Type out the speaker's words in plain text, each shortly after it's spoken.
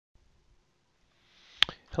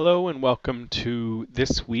Hello and welcome to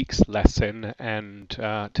this week's lesson. And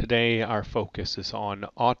today our focus is on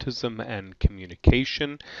autism and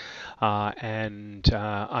communication. I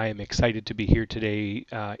am excited to be here today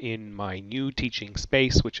in my new teaching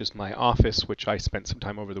space, which is my office, which I spent some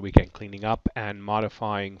time over the weekend cleaning up and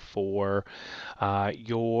modifying for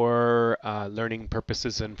your learning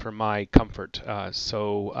purposes and for my comfort. I've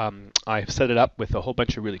set it up with a whole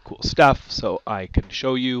bunch of really cool stuff so I can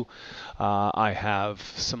show you. I have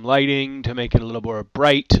some lighting to make it a little more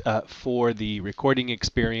bright for the recording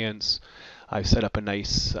experience. I've set up a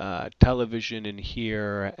nice television in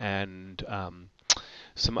here and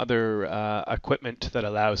some other equipment that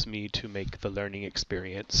allows me to make the learning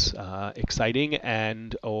experience exciting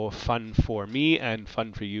and fun for me and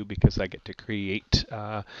fun for you because I get to create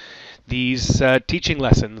these teaching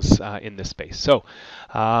lessons in this space.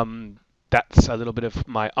 That's a little bit of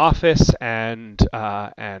my office, and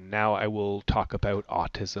now I will talk about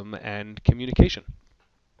autism and communication.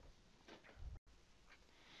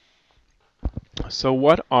 So,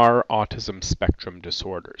 what are autism spectrum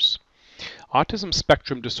disorders? Autism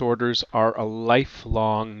spectrum disorders are a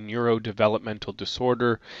lifelong neurodevelopmental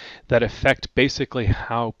disorder that affect basically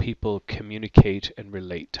how people communicate and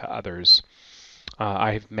relate to others.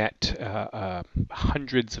 I've met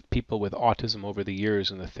hundreds of people with autism over the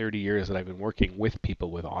years, in the 30 years that I've been working with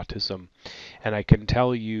people with autism. And I can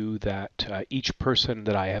tell you that each person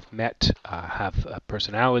that I have met have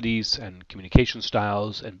personalities and communication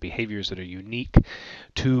styles and behaviors that are unique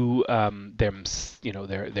to them,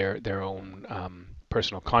 their own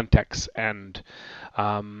personal context and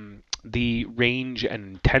the range and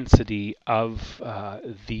intensity of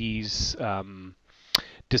these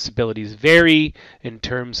disabilities vary in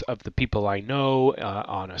terms of the people I know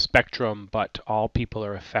on a spectrum, but all people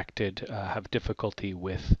are affected, have difficulty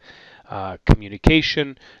with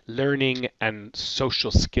communication, learning, and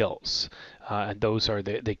social skills. And those are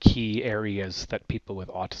the key areas that people with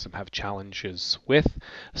autism have challenges with,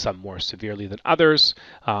 some more severely than others.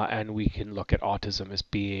 And we can look at autism as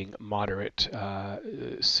being moderate,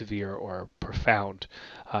 severe, or profound.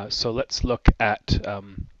 So let's look at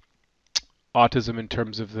autism in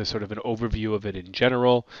terms of the sort of an overview of it in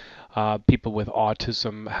general. People with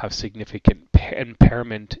autism have significant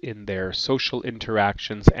impairment in their social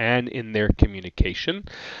interactions and in their communication.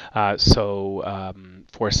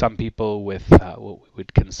 For some people with what we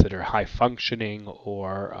would consider high functioning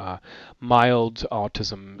or mild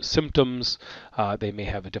autism symptoms, they may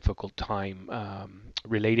have a difficult time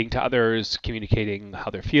relating to others, communicating how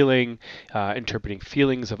they're feeling, interpreting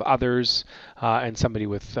feelings of others, and somebody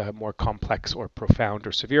with more complex or profound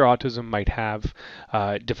or severe autism might have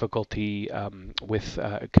difficulty with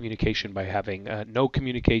communication by having no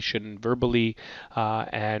communication verbally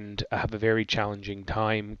and have a very challenging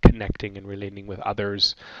time connecting and relating with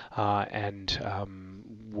others and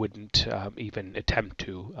wouldn't even attempt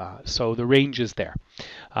to. So the range is there.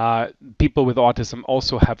 People with autism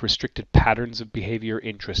also have restricted patterns of behavior,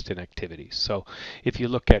 interest, and activities. So if you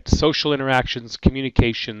look at social interactions,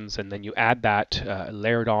 communications, and then you add that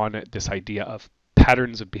layered on this idea of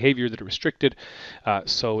patterns of behavior that are restricted.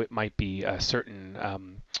 So it might be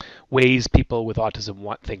certain ways people with autism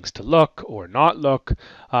want things to look or not look.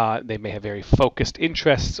 They may have very focused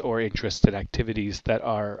interests or interests in activities that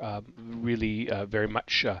are really very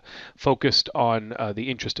much focused on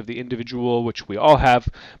the interest of the individual, which we all have,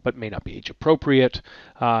 but may not be age appropriate.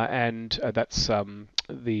 And that's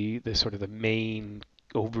the sort of the main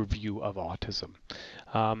overview of autism.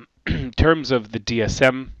 In terms of the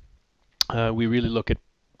DSM, we really look at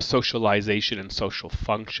socialization and social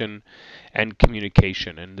function and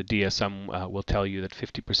communication. And the DSM will tell you that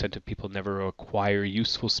 50% of people never acquire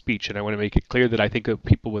useful speech. And I want to make it clear that I think that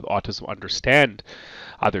people with autism understand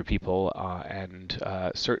other people and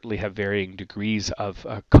certainly have varying degrees of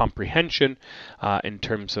comprehension in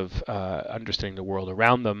terms of understanding the world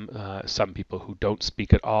around them. Some people who don't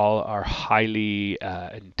speak at all are highly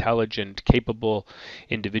intelligent, capable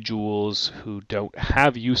individuals who don't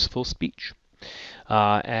have useful speech.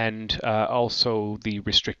 And also the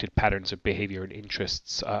restricted patterns of behavior and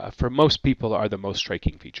interests for most people are the most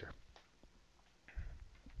striking feature.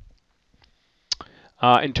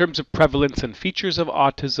 In terms of prevalence and features of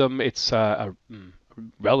autism, it's a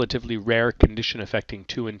relatively rare condition affecting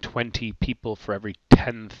 2 in 20 people for every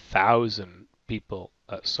 10,000 people.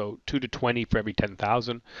 So 2 to 20 for every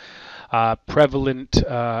 10,000. Prevalent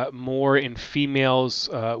more in females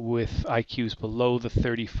with IQs below the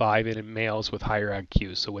 35 and in males with higher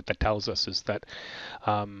IQs. So what that tells us is that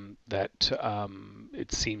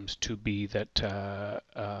it seems to be that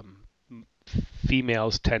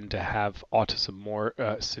females tend to have autism more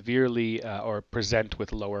severely or present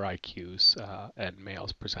with lower IQs, and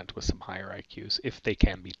males present with some higher IQs if they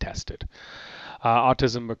can be tested.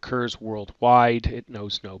 Autism occurs worldwide. It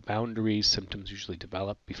knows no boundaries. Symptoms usually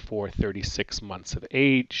develop before 36 months of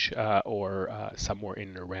age or somewhere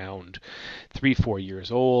in and around 3-4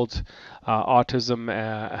 years old. Autism,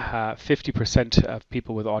 50% of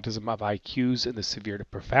people with autism have IQs in the severe to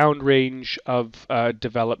profound range of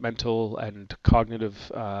developmental and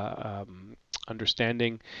cognitive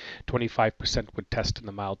understanding. 25% would test in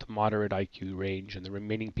the mild to moderate IQ range, and the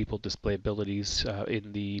remaining people display abilities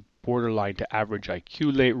in the borderline to average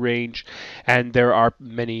IQ range. And there are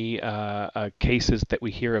many cases that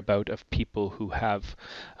we hear about of people who have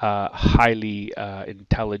highly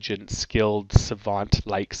intelligent, skilled,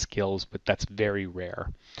 savant-like skills, but that's very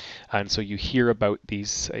rare. And so you hear about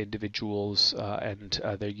these individuals and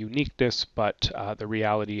their uniqueness, but the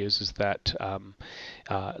reality is that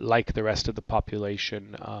like the rest of the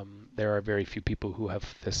population, there are very few people who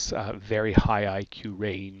have this very high IQ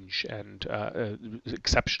range and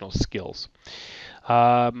exceptional skills.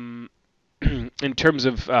 In terms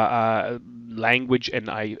of language and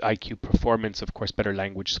IQ performance, of course, better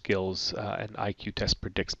language skills and IQ test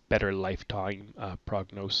predicts better lifetime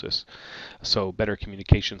prognosis. So better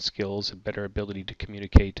communication skills and better ability to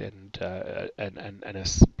communicate and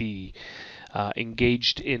be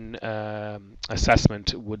engaged in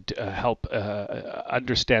assessment would help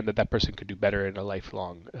understand that that person could do better in a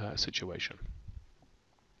lifelong situation.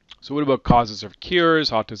 So what about causes or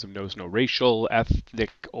cures? Autism knows no racial,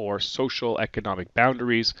 ethnic, or social economic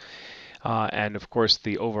boundaries. And of course,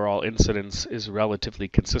 the overall incidence is relatively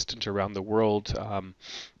consistent around the world.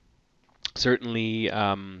 Certainly,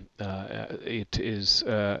 it is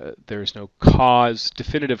there's no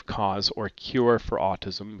definitive cause or cure for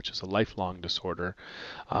autism, which is a lifelong disorder.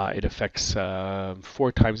 It affects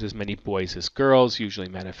 4 times as many boys as girls. Usually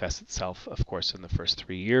manifests itself, of course, in the first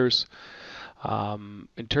 3 years.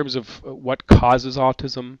 In terms of what causes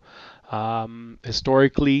autism,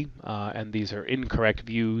 historically, and these are incorrect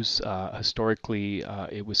views, historically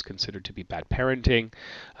it was considered to be bad parenting.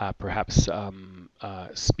 Perhaps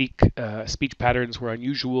speech patterns were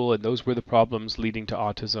unusual, and those were the problems leading to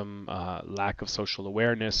autism. Lack of social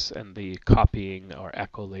awareness and the copying or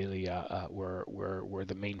echolalia were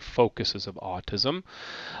the main focuses of autism.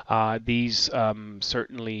 These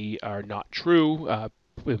certainly are not true.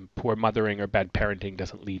 Poor mothering or bad parenting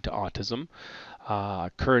doesn't lead to autism.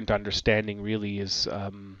 Current understanding really is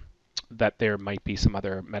that there might be some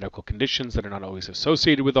other medical conditions that are not always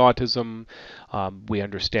associated with autism. We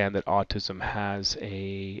understand that autism has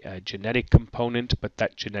a genetic component, but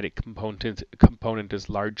that genetic component is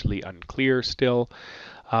largely unclear still.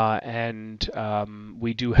 And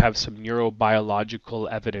we do have some neurobiological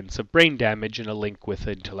evidence of brain damage and a link with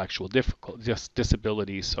intellectual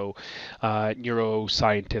disability. So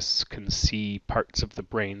neuroscientists can see parts of the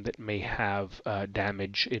brain that may have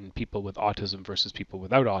damage in people with autism versus people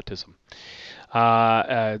without autism.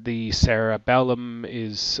 The cerebellum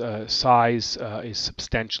size is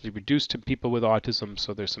substantially reduced in people with autism,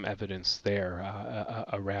 so there's some evidence there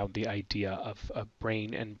around the idea of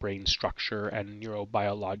brain and brain structure and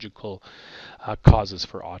neurobiological causes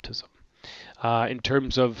for autism. In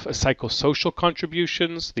terms of psychosocial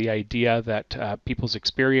contributions, the idea that people's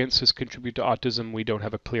experiences contribute to autism, we don't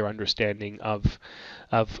have a clear understanding of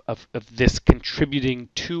this contributing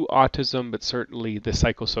to autism, but certainly the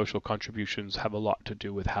psychosocial contributions have a lot to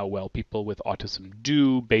do with how well people with autism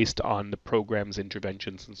do based on the programs,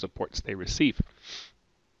 interventions, and supports they receive.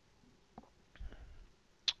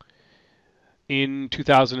 In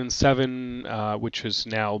 2007, which is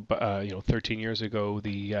now 13 years ago,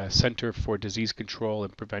 the Center for Disease Control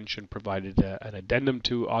and Prevention provided an addendum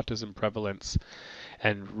to autism prevalence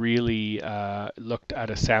and really looked at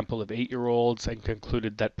a sample of 8-year-olds and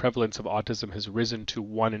concluded that prevalence of autism has risen to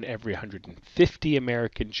 1 in every 150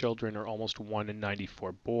 American children, or almost 1 in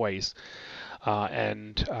 94 boys.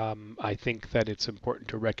 And I think that it's important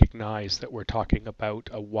to recognize that we're talking about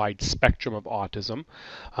a wide spectrum of autism,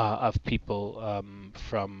 of people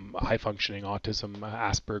from high-functioning autism,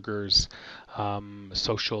 Asperger's,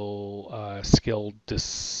 social skill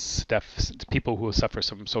deficits, people who suffer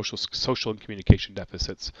some social and communication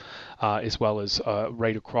deficits, as well as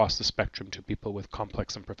right across the spectrum to people with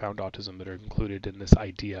complex and profound autism that are included in this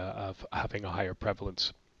idea of having a higher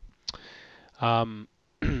prevalence.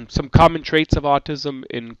 Some common traits of autism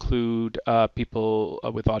include people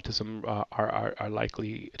with autism are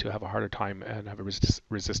likely to have a harder time and have a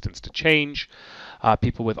resistance to change.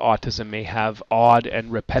 People with autism may have odd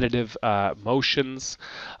and repetitive motions.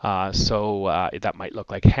 So that might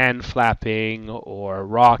look like hand flapping or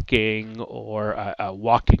rocking or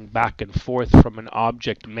walking back and forth from an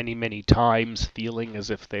object many, many times, feeling as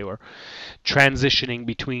if they were transitioning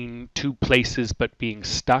between two places but being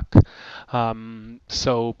stuck.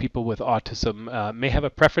 So people with autism may have a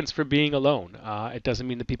preference for being alone. It doesn't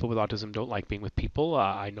mean that people with autism don't like being with people.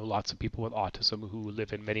 I know lots of people with autism who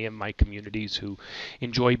live in many of my communities who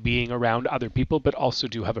enjoy being around other people, but also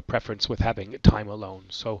do have a preference with having time alone.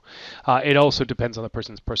 So it also depends on the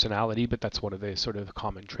person's personality, but that's one of the sort of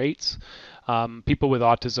common traits. People with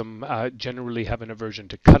autism generally have an aversion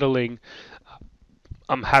to cuddling.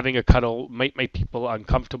 Having a cuddle might make people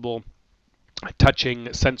uncomfortable.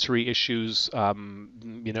 Touching, sensory issues,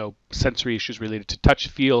 sensory issues related to touch,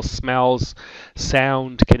 feel, smells,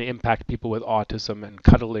 sound can impact people with autism, and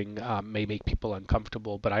cuddling may make people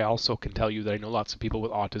uncomfortable. But I also can tell you that I know lots of people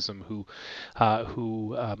with autism who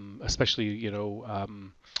especially,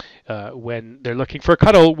 when they're looking for a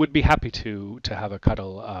cuddle, would be happy to have a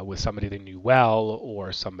cuddle with somebody they knew well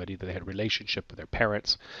or somebody that they had a relationship with their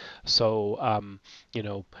parents. So,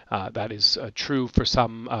 that is true for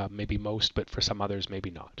some, maybe most, but for some others,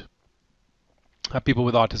 maybe not. People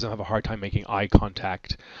with autism have a hard time making eye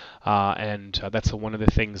contact, and that's one of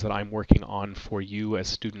the things that I'm working on for you as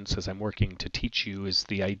students as I'm working to teach you is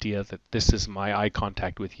the idea that this is my eye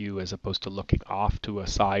contact with you as opposed to looking off to a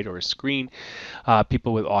side or a screen.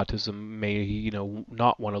 People with autism may,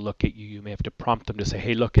 not want to look at you. You may have to prompt them to say,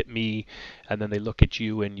 hey, look at me, and then they look at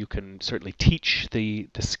you, and you can certainly teach the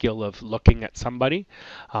skill of looking at somebody.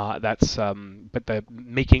 But the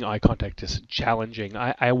making eye contact is challenging.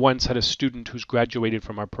 I once had a student who's graduated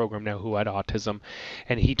from our program now who had autism,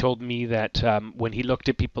 and he told me that when he looked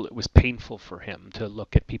at people, it was painful for him to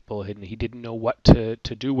look at people, and he didn't know what to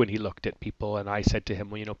do when he looked at people. And I said to him,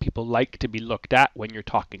 well, people like to be looked at when you're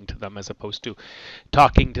talking to them, as opposed to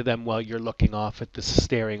talking to them while you're looking off at the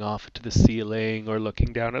staring off to the ceiling or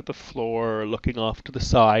looking down at the floor or looking off to the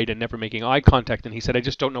side and never making eye contact. And he said, I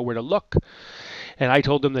just don't know where to look. And I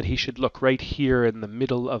told him that he should look right here in the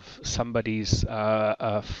middle of somebody's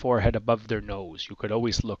forehead above their nose. You could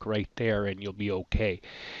always look right there and you'll be okay.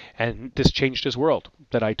 And this changed his world,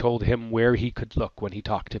 that I told him where he could look when he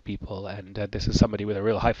talked to people. And this is somebody with a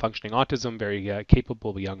real high-functioning autism, very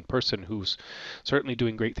capable young person who's certainly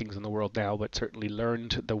doing great things in the world now, but certainly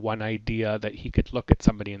learned the one idea that he could look at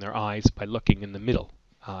somebody in their eyes by looking in the middle.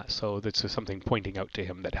 So this is something pointing out to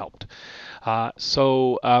him that helped.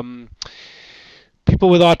 People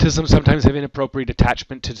with autism sometimes have inappropriate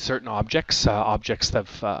attachment to certain objects, objects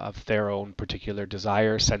of their own particular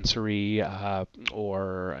desire, sensory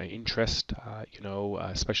or interest.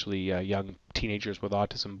 Especially young teenagers with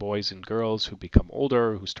autism, boys and girls who become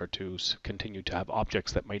older, who start to continue to have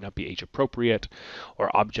objects that might not be age appropriate,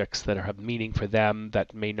 or objects that have meaning for them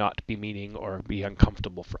that may not be meaning or be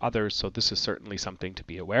uncomfortable for others. So this is certainly something to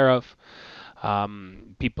be aware of.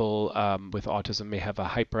 People with autism may have a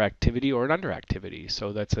hyperactivity or an underactivity.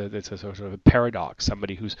 So that's a sort of a paradox.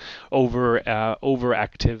 Somebody who's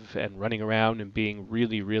overactive and running around and being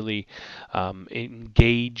really, really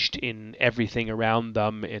engaged in everything around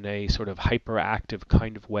them in a sort of hyperactive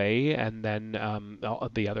kind of way. And then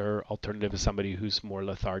the other alternative is somebody who's more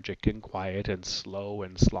lethargic and quiet and slow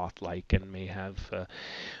and sloth-like and may have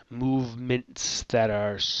movements that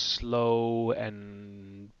are slow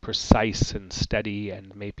and precise and steady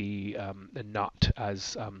and maybe not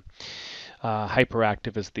as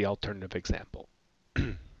hyperactive as the alternative example.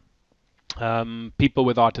 People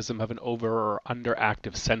with autism have an over or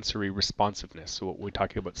underactive sensory responsiveness. So what we're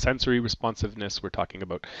talking about sensory responsiveness, we're talking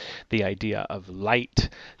about the idea of light,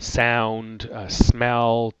 sound,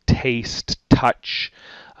 smell, taste, touch.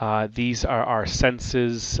 These are our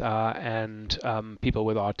senses, and people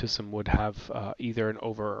with autism would have either an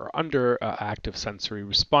over or under active sensory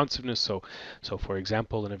responsiveness. So for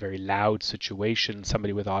example, in a very loud situation,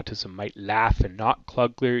 somebody with autism might laugh and not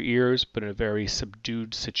plug their ears, but in a very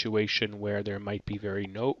subdued situation where there might be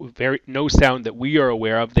no sound that we are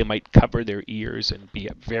aware of, they might cover their ears and be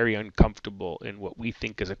very uncomfortable in what we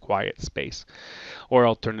think is a quiet space. Or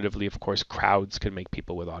alternatively, of course, crowds can make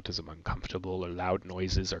people with autism uncomfortable, or loud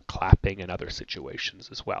noises noises or clapping in other situations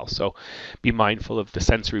as well. So be mindful of the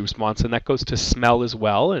sensory response, and that goes to smell as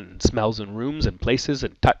well, and smells in rooms and places,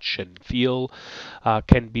 and touch and feel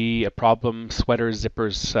can be a problem. Sweaters,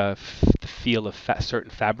 zippers, the feel of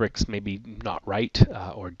certain fabrics maybe not right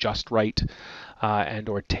or just right, and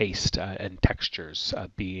or taste and textures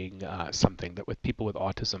being something that with people with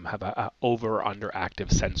autism have a over or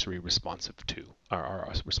underactive sensory responsive to, or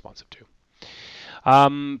are responsive to.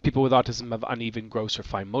 People with autism have uneven gross or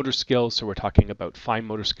fine motor skills. So we're talking about fine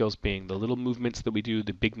motor skills being the little movements that we do,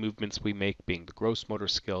 the big movements we make being the gross motor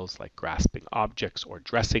skills, like grasping objects or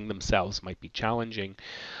dressing themselves might be challenging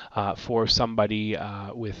for somebody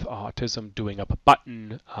with autism. Doing up a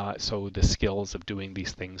button, so the skills of doing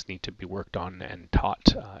these things need to be worked on and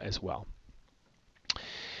taught as well.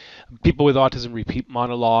 People with autism repeat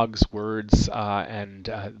monologues, words, and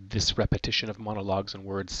this repetition of monologues and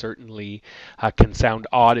words certainly can sound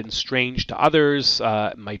odd and strange to others.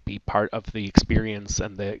 It might be part of the experience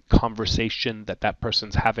and the conversation that that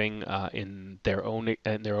person's having in their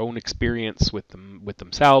own experience with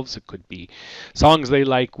themselves. It could be songs they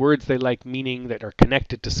like, words they like, meaning that are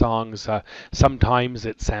connected to songs. Sometimes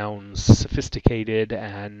it sounds sophisticated,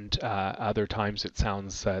 and other times it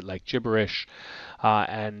sounds like gibberish.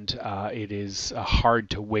 And it is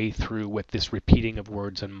hard to weigh through what this repeating of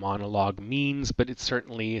words and monologue means, but it's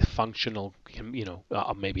certainly functional,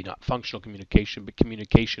 maybe not functional communication, but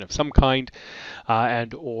communication of some kind,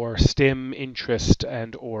 and or stim, interest,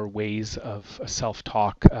 and or ways of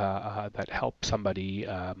self-talk that help somebody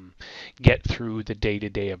get through the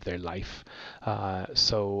day-to-day of their life.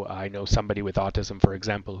 So I know somebody with autism, for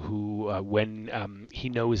example, who when he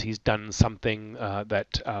knows he's done something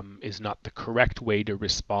that is not the correct way to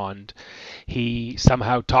respond, he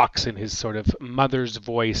somehow talks in his sort of mother's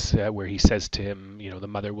voice, where he says to him, the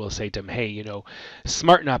mother will say to him, hey,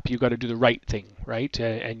 smarten up, you got to do the right thing, right?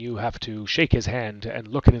 And you have to shake his hand and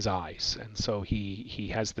look in his eyes. And so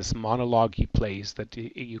he has this monologue he plays that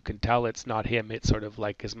you can tell it's not him. It's sort of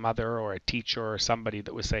like his mother or a teacher or somebody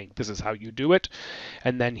that was saying, this is how you do it.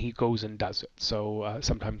 And then he goes and does it. So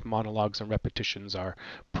sometimes monologues and repetitions are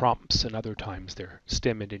prompts, and other times they're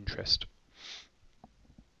stim and interest.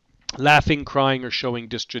 Laughing, crying, or showing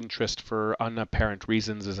disinterest for unapparent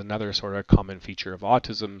reasons is another sort of common feature of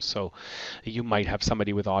autism. So you might have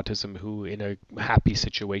somebody with autism who in a happy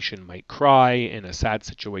situation might cry, in a sad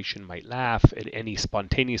situation might laugh, in any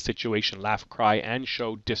spontaneous situation laugh, cry, and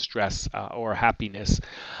show distress or happiness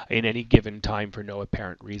in any given time for no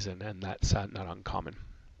apparent reason, and that's not uncommon.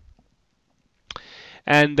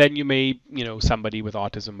 And then you may, somebody with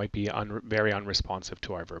autism might be very unresponsive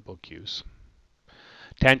to our verbal cues.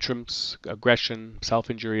 Tantrums, aggression,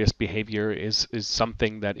 self-injurious behavior is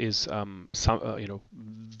something that is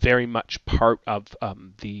very much part of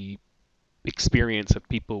the experience of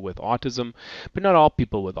people with autism, but not all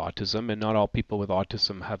people with autism, and not all people with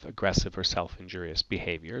autism have aggressive or self-injurious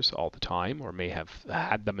behaviors all the time, or may have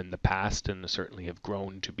had them in the past and certainly have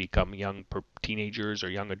grown to become young teenagers or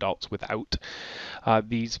young adults without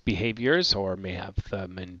these behaviors, or may have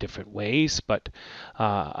them in different ways. But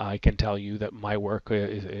I can tell you that my work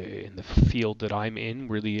in the field that I'm in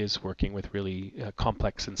really is working with really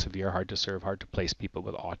complex and severe, hard to serve, hard to place people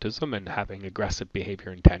with autism, and having aggressive behavior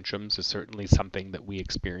and tantrums is certainly something that we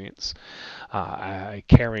experience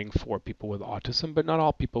caring for people with autism, but not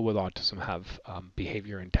all people with autism have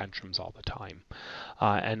behavior and tantrums all the time.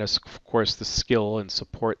 And of course, the skill and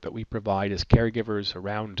support that we provide as caregivers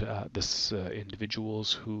around this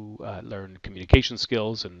individuals who learn communication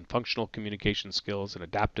skills and functional communication skills and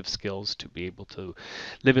adaptive skills to be able to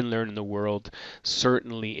live and learn in the world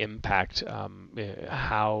certainly impact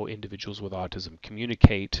how individuals with autism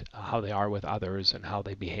communicate, how they are with others, and how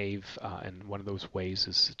they behave. And one of those ways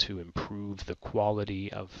is to improve the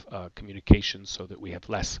quality of communication so that we have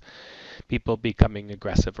less people becoming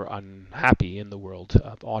aggressive or unhappy in the world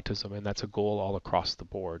of autism. And that's a goal all across the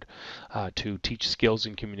board, to teach skills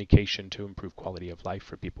in communication to improve quality of life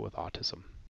for people with autism.